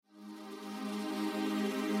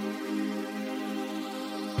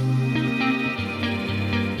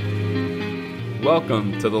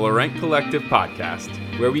Welcome to the Laurent Collective podcast,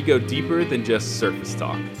 where we go deeper than just surface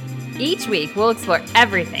talk. Each week, we'll explore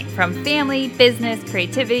everything from family, business,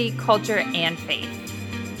 creativity, culture, and faith.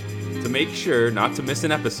 To make sure not to miss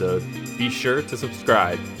an episode, be sure to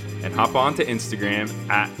subscribe and hop on to Instagram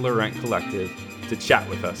at Laurent Collective to chat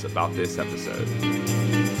with us about this episode.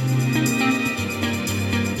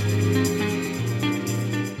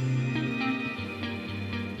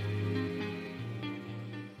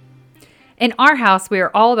 In our house, we are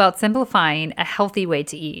all about simplifying a healthy way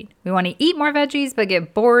to eat. We want to eat more veggies, but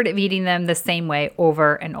get bored of eating them the same way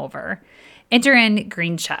over and over. Enter in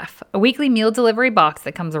Green Chef, a weekly meal delivery box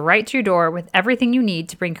that comes right to your door with everything you need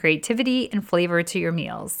to bring creativity and flavor to your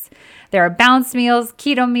meals. There are balanced meals,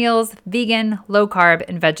 keto meals, vegan, low carb,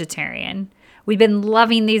 and vegetarian. We've been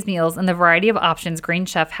loving these meals and the variety of options Green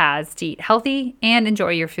Chef has to eat healthy and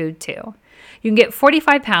enjoy your food too. You can get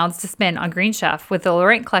 45 pounds to spend on Green Chef with the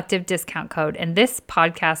Laurent Collective discount code in this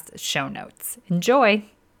podcast show notes. Enjoy.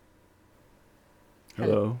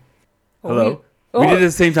 Hello. Oh, Hello. We did it at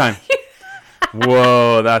the same time.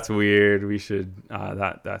 Whoa, that's weird. We should,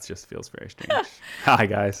 that just feels very strange. Hi,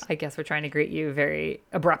 guys. I guess we're trying to greet you very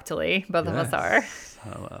abruptly. Both of us are.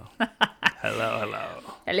 Hello. Hello.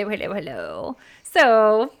 Hello.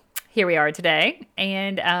 So here we are today.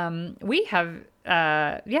 And we have,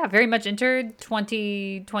 very much entered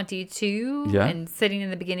 2022 and sitting in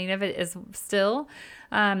the beginning of it is still.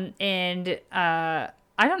 I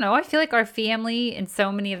don't know. I feel like our family in so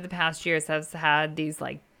many of the past years has had these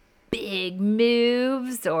like big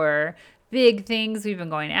moves or big things we've been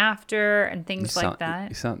going after and things like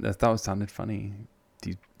that. That sounded funny.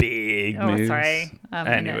 These big moves. Sorry.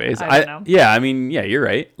 Anyways, I don't know. You're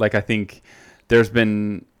right. Like, I think there's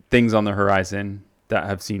been things on the horizon that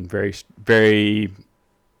have seemed very, very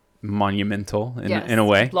monumental in a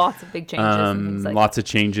way. Lots of big changes. And things like lots of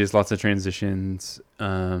changes, lots of transitions.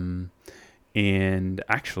 And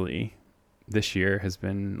actually, this year has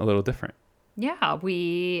been a little different. Yeah,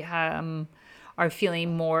 we are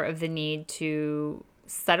feeling more of the need to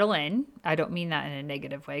settle in. I don't mean that in a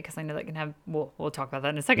negative way because I know that can have, we'll talk about that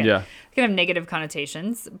in a second. Yeah. It can have negative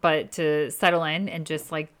connotations, but to settle in and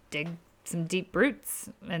just like dig some deep roots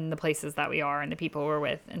in the places that we are and the people we're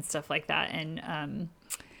with and stuff like that. And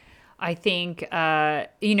I think,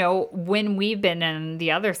 when we've been on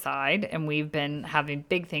the other side and we've been having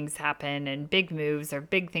big things happen and big moves or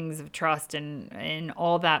big things of trust and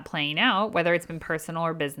all that playing out, whether it's been personal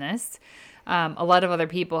or business, a lot of other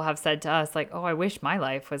people have said to us like, oh, I wish my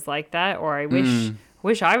life was like that. Or I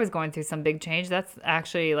wish I was going through some big change. That's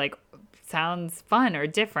actually like sounds fun or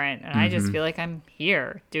different. And I just feel like I'm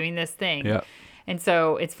here doing this thing. Yep. And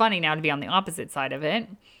so it's funny now to be on the opposite side of it.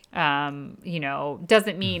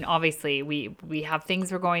 Doesn't mean obviously we have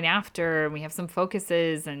things we're going after and we have some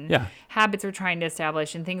focuses and habits we're trying to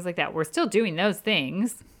establish and things like that. We're still doing those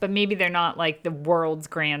things, but maybe they're not like the world's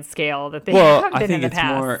grand scale that they have been in the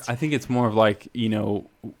past. I think it's more of like,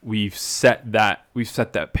 we've set that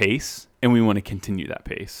pace and we want to continue that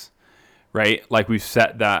pace. Right? Like we've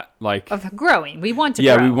set that of growing. We want to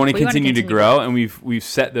grow. Yeah, we want to continue to grow and we've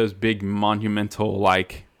set those big monumental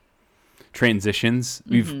like transitions.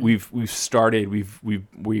 We've started,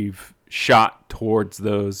 we've shot towards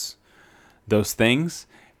those things.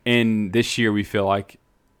 And this year we feel like,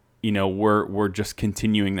 we're just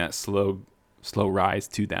continuing that slow rise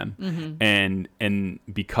to them. And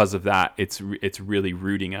because of that, it's really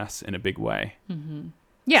rooting us in a big way.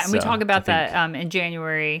 Yeah, and we talk about that in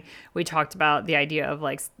January. We talked about the idea of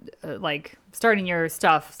like starting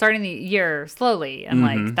the year slowly, and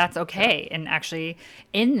like that's okay. And actually,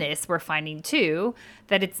 in this, we're finding too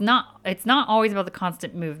that it's not always about the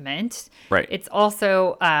constant movement. Right. It's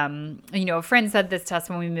also, a friend said this to us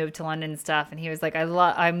when we moved to London and stuff, and he was like,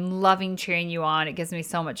 I'm loving cheering you on. It gives me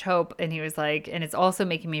so much hope. And he was like, and it's also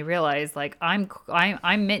making me realize like I'm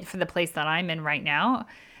meant for the place that I'm in right now.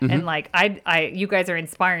 And like you guys are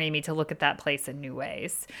inspiring me to look at that place in new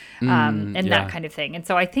ways, that kind of thing. And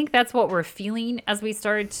so I think that's what we're feeling as we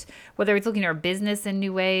start, whether it's looking at our business in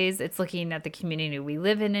new ways, it's looking at the community we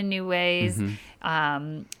live in new ways.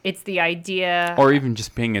 It's the idea, or even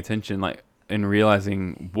just paying attention, like and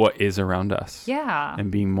realizing what is around us. Yeah, and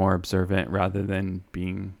being more observant rather than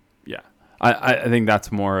being. Yeah, I think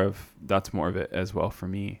that's more of it as well for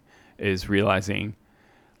me, is realizing,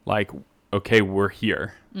 like, okay, we're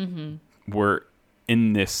here. We're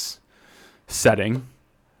in this setting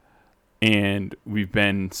and we've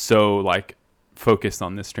been so like focused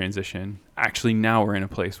on this transition. Actually, now we're in a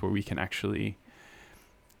place where we can actually,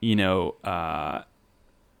 not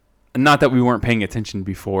that we weren't paying attention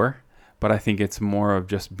before, But I think it's more of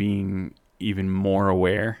just being even more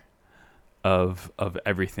aware of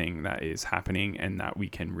everything that is happening, and that we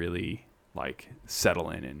can really like settle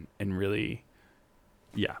in and really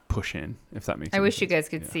push in, if that makes sense. I wish you guys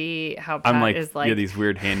could see how Pat I'm like, is like these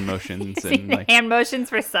weird hand motions and like hand motions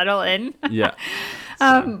for settle in. yeah.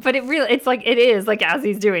 But it's like it is like as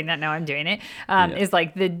he's doing that now I'm doing it is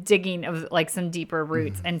like the digging of like some deeper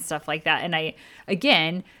roots and stuff like that. And I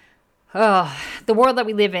again the world that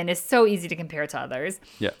we live in is so easy to compare to others.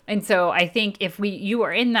 Yeah. And so I think if you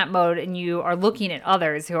are in that mode and you are looking at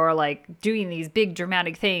others who are like doing these big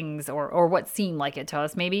dramatic things or what seem like it to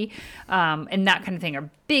us maybe, and that kind of thing, or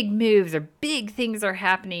big moves or big things are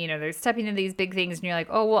happening or they're stepping into these big things and you're like,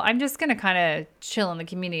 oh, well, I'm just going to kind of chill in the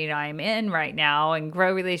community that I'm in right now and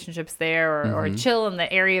grow relationships there or chill in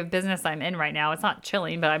the area of business I'm in right now. It's not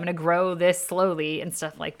chilling, but I'm going to grow this slowly and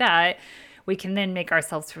stuff like that. We can then make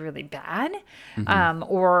ourselves feel really bad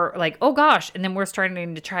or like, oh gosh. And then we're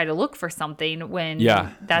starting to try to look for something when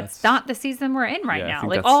that's not the season we're in right now.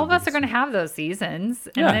 Like all of us are going to have those seasons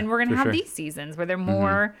and then we're going to have these seasons where they're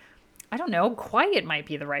more, I don't know, quiet might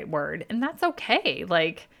be the right word. And that's okay.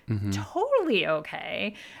 Like totally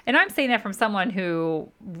okay. And I'm saying that from someone who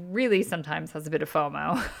really sometimes has a bit of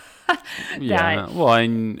FOMO. Well,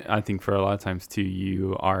 and I think for a lot of times too,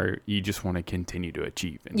 you just want to continue to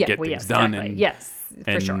achieve and get things done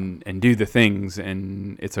and and do the things,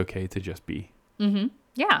 and it's okay to just be.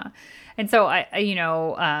 Yeah. And so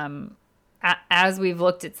as we've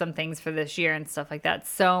looked at some things for this year and stuff like that,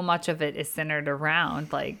 so much of it is centered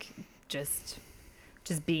around like just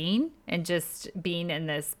being and just being in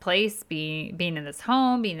this place, being in this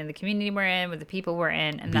home, being in the community we're in with the people we're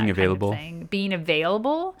in, and being that available. Kind of thing. Being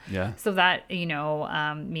available. Yeah. So that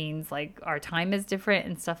means like our time is different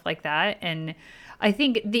and stuff like that. And I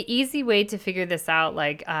think the easy way to figure this out,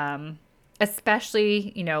 like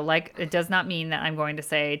especially like it does not mean that I'm going to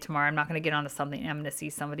say tomorrow I'm not going to get onto something and I'm going to see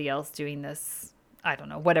somebody else doing this. I don't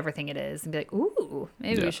know, whatever thing it is, and be like, ooh,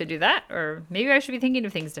 maybe we should do that, or maybe I should be thinking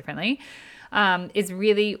of things differently. Is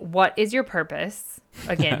really, what is your purpose?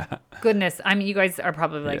 Again, goodness, I mean, you guys are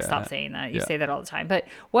probably like, stop saying that. You say that all the time. But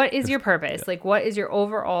what is your purpose? Like, what is your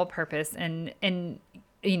overall purpose? And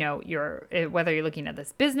your whether you're looking at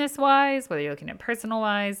this business wise, whether you're looking at personal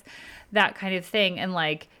wise, that kind of thing. And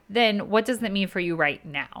like, then what does that mean for you right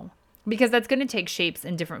now? Because that's going to take shapes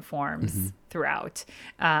in different forms throughout,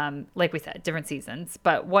 like we said, different seasons.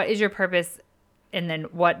 But what is your purpose? And then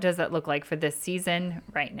what does that look like for this season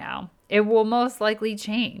right now? It will most likely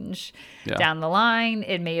change down the line.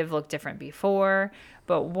 It may have looked different before,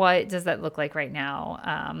 but what does that look like right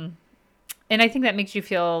now? And I think that makes you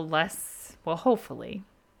feel less, well, hopefully,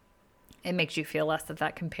 it makes you feel less of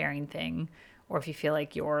that comparing thing. Or if you feel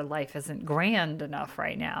like your life isn't grand enough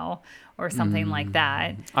right now or something like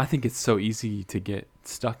that. I think it's so easy to get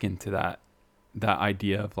stuck into that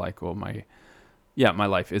idea of like, well, my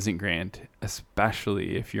life isn't grand,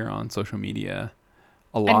 especially if you're on social media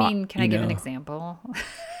a lot. I mean, can I give an example?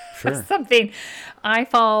 Sure. Something I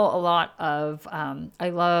follow a lot of.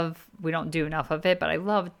 We don't do enough of it, but I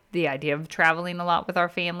love the idea of traveling a lot with our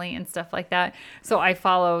family and stuff like that. So I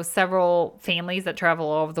follow several families that travel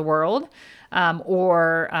all over the world.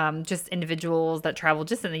 Or just individuals that travel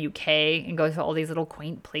just in the UK and go to all these little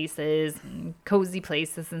quaint places and cozy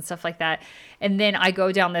places and stuff like that. And then I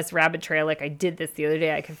go down this rabbit trail. Like I did this the other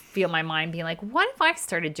day. I could feel my mind being like, what if I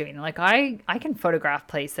started doing it? Like I can photograph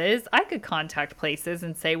places. I could contact places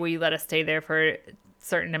and say, will you let us stay there for a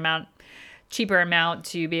certain cheaper amount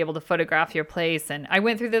to be able to photograph your place? And I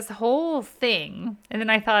went through this whole thing. And then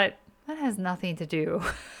I thought, that has nothing to do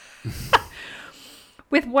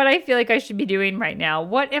with what I feel like I should be doing right now.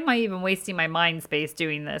 What am I even wasting my mind space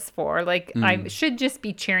doing this for? Like, I should just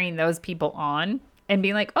be cheering those people on and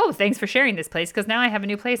being like, oh, thanks for sharing this place, because now I have a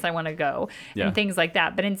new place I want to go and things like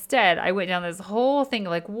that. But instead, I went down this whole thing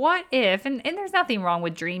like, what if, and there's nothing wrong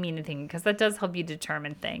with dreaming and thinking, because that does help you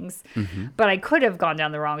determine things. But I could have gone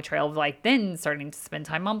down the wrong trail of like then starting to spend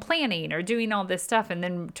time on planning or doing all this stuff, and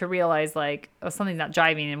then to realize like, oh, something's not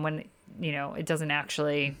jiving, and when, it doesn't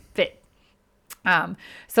actually fit.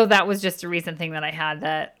 So that was just a recent thing that I had,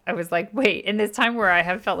 that I was like, wait, in this time where I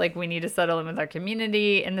have felt like we need to settle in with our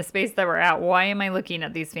community in the space that we're at, why am I looking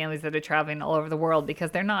at these families that are traveling all over the world? Because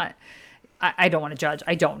they're not, I don't want to judge.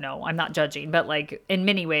 I don't know. I'm not judging, but like in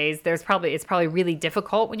many ways, it's probably really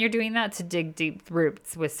difficult when you're doing that to dig deep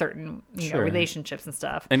roots with certain, relationships and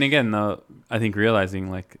stuff. And again, though, I think realizing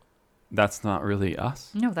like, that's not really us.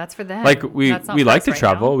 No, that's for them. Like we like to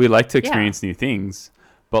travel. We like to experience new things.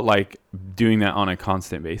 but like doing that on a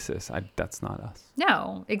constant basis, that's not us.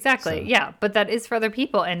 No, exactly. So- Yeah. But that is for other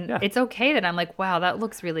people. And Yeah. it's okay that I'm like, wow, that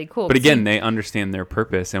looks really cool. But 'Cause again, they understand their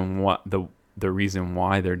purpose and what the reason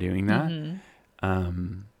why they're doing that.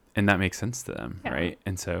 And that makes sense to them, Yeah. right?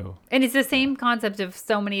 And so And it's the same concept of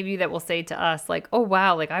so many of you that will say to us, like, oh,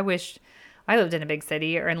 wow, like I wish I lived in a big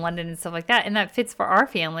city or in London and stuff like that. And that fits for our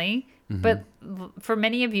family. But for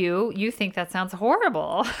many of you, you think that sounds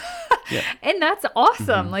horrible. Yeah. And that's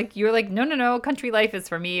awesome. Like, you're like, no, country life is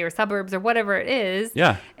for me, or suburbs, or whatever it is.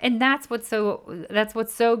 Yeah. And that's what's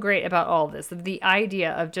so great about all of this. The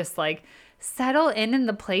idea of just like settle in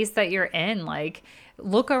the place that you're in, like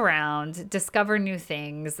look around, discover new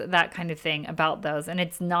things, that kind of thing about those. And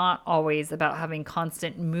it's not always about having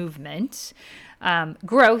constant movement.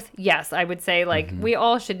 Growth, yes, I would say like we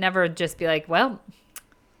all should never just be like, well,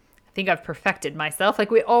 I think I've perfected myself.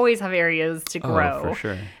 Like we always have areas to grow for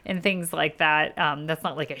sure. and things like that. That's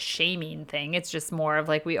not like a shaming thing. It's just more of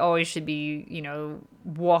like we always should be,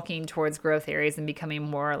 walking towards growth areas and becoming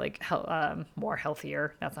more like more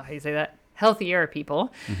healthier. That's not how you say that. Healthier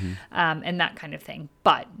people, and that kind of thing.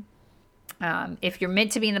 But if you're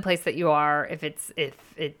meant to be in the place that you are, if it's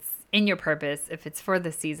in your purpose, if it's for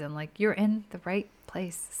the season, like you're in the right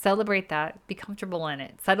place. Celebrate that. Be comfortable in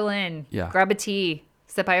it. Settle in. Yeah. Grab a tea.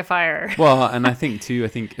 Sit by a fire. Well, and I think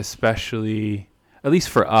especially, at least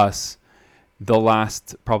for us, the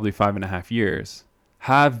last probably 5.5 years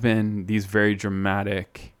have been these very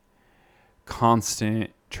dramatic, constant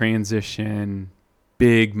transition,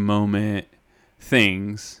 big moment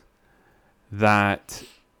things that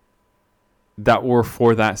were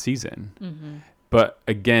for that season. But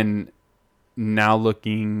again, now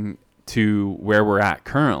looking to where we're at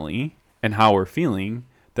currently and how we're feeling,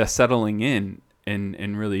 the settling in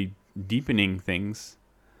and really deepening things,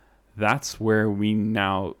 that's where we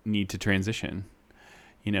now need to transition.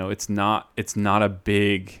 It's not a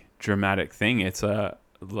big dramatic thing. It's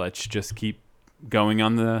let's just keep going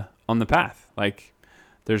on the path. Like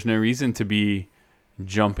there's no reason to be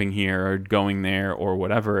jumping here or going there or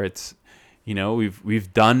whatever. It's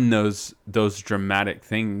we've done those dramatic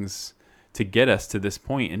things to get us to this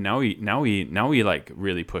point, and now we like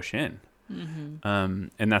really push in.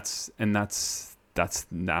 And that's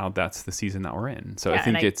the season that we're in. So Yeah, I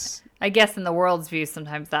think I guess in the world's view,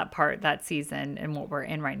 sometimes that season and what we're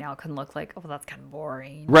in right now can look like, oh, well, that's kind of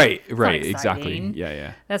boring. right, It's not exactly. exciting.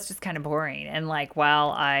 Yeah. That's just kind of boring. And like while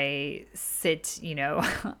I sit,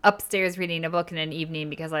 upstairs reading a book in an evening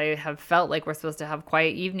because I have felt like we're supposed to have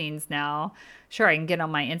quiet evenings now, sure, I can get on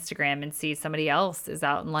my Instagram and see somebody else is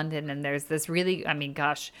out in London and there's this really,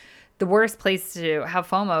 the worst place to have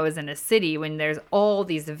FOMO is in a city when there's all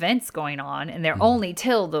these events going on and they're only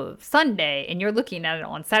till the Sunday and you're looking at it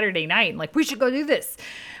on Saturday night and like, we should go do this.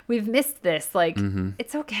 We've missed this. Like,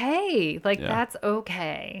 it's okay. Like, that's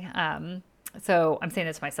okay. So I'm saying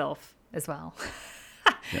this to myself as well.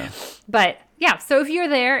 Yeah. But yeah, so if you're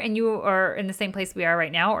there and you are in the same place we are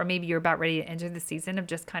right now, or maybe you're about ready to enter the season of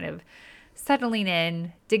just kind of settling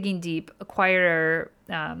in, digging deep, a quieter,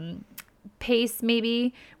 pace,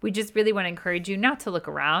 maybe we just really want to encourage you not to look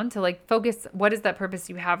around, to like focus. What is that purpose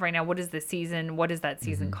you have right now? What is the season? What is that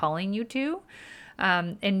season calling you to?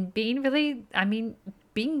 And being really,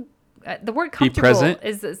 being the word comfortable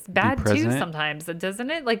is bad too sometimes, doesn't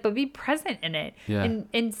it? Like, but be present in it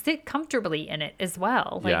and sit comfortably in it as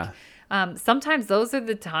well. Like, sometimes those are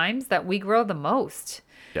the times that we grow the most.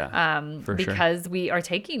 Because we are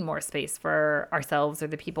taking more space for ourselves or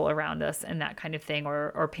the people around us and that kind of thing,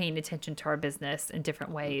 or paying attention to our business in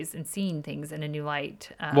different ways and seeing things in a new light.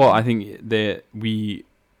 Well, I think that we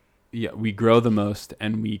grow the most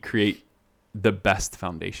and we create the best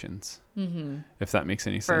foundations, if that makes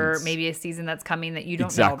any sense. For maybe a season that's coming that you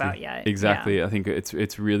don't know about yet. Exactly. Yeah. I think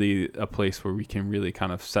it's really a place where we can really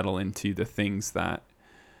kind of settle into the things that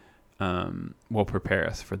will prepare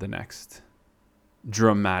us for the next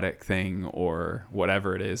dramatic thing or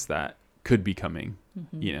whatever it is that could be coming,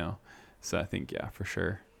 So I think, for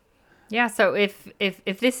sure. Yeah. So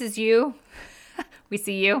if this is you, we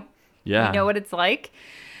see you. Yeah. We know what it's like.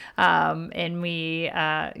 And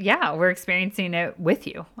we're experiencing it with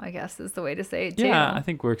you, I guess is the way to say it too. Yeah. I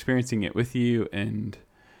think we're experiencing it with you. And,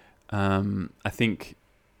 I think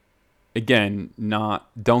again,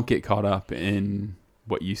 don't get caught up in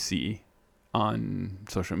what you see on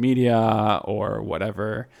social media or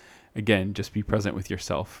whatever. Again, just be present with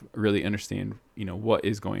yourself, really understand, what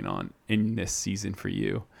is going on in this season for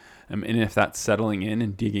you. And if that's settling in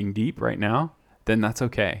and digging deep right now, then that's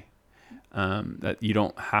okay. That you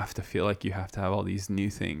don't have to feel like you have to have all these new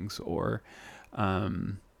things or,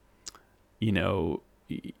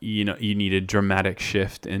 you know, you need a dramatic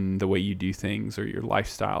shift in the way you do things or your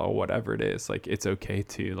lifestyle or whatever it is, like it's okay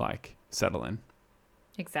to like settle in.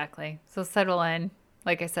 Exactly. So settle in.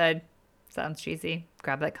 Like I said, sounds cheesy.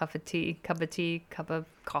 Grab that cup of tea, cup of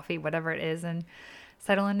coffee, whatever it is, and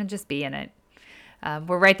settle in and just be in it.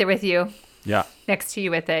 We're right there with you. Yeah. Next to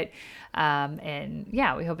you with it. And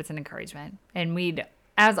yeah, we hope it's an encouragement. And we'd,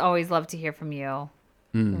 as always, love to hear from you.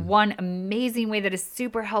 One amazing way that is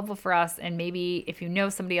super helpful for us, and maybe if you know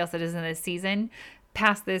somebody else that is in this season,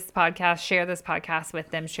 pass this podcast, share this podcast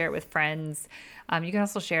with them, share it with friends. You can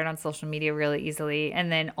also share it on social media really easily.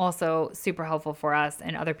 And then also super helpful for us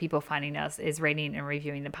and other people finding us is rating and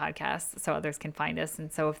reviewing the podcast so others can find us.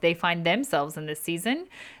 And so if they find themselves in this season,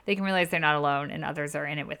 they can realize they're not alone and others are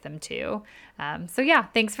in it with them too. So yeah,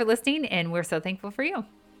 thanks for listening, and we're so thankful for you.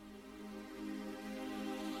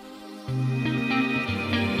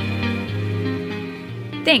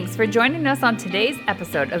 Thanks for joining us on today's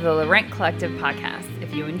episode of the Laurent Collective podcast.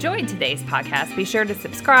 If you enjoyed today's podcast, be sure to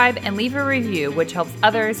subscribe and leave a review, which helps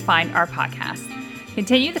others find our podcast.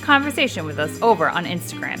 Continue the conversation with us over on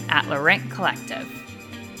Instagram at Laurent Collective.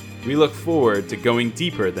 We look forward to going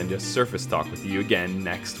deeper than just surface talk with you again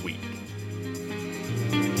next week.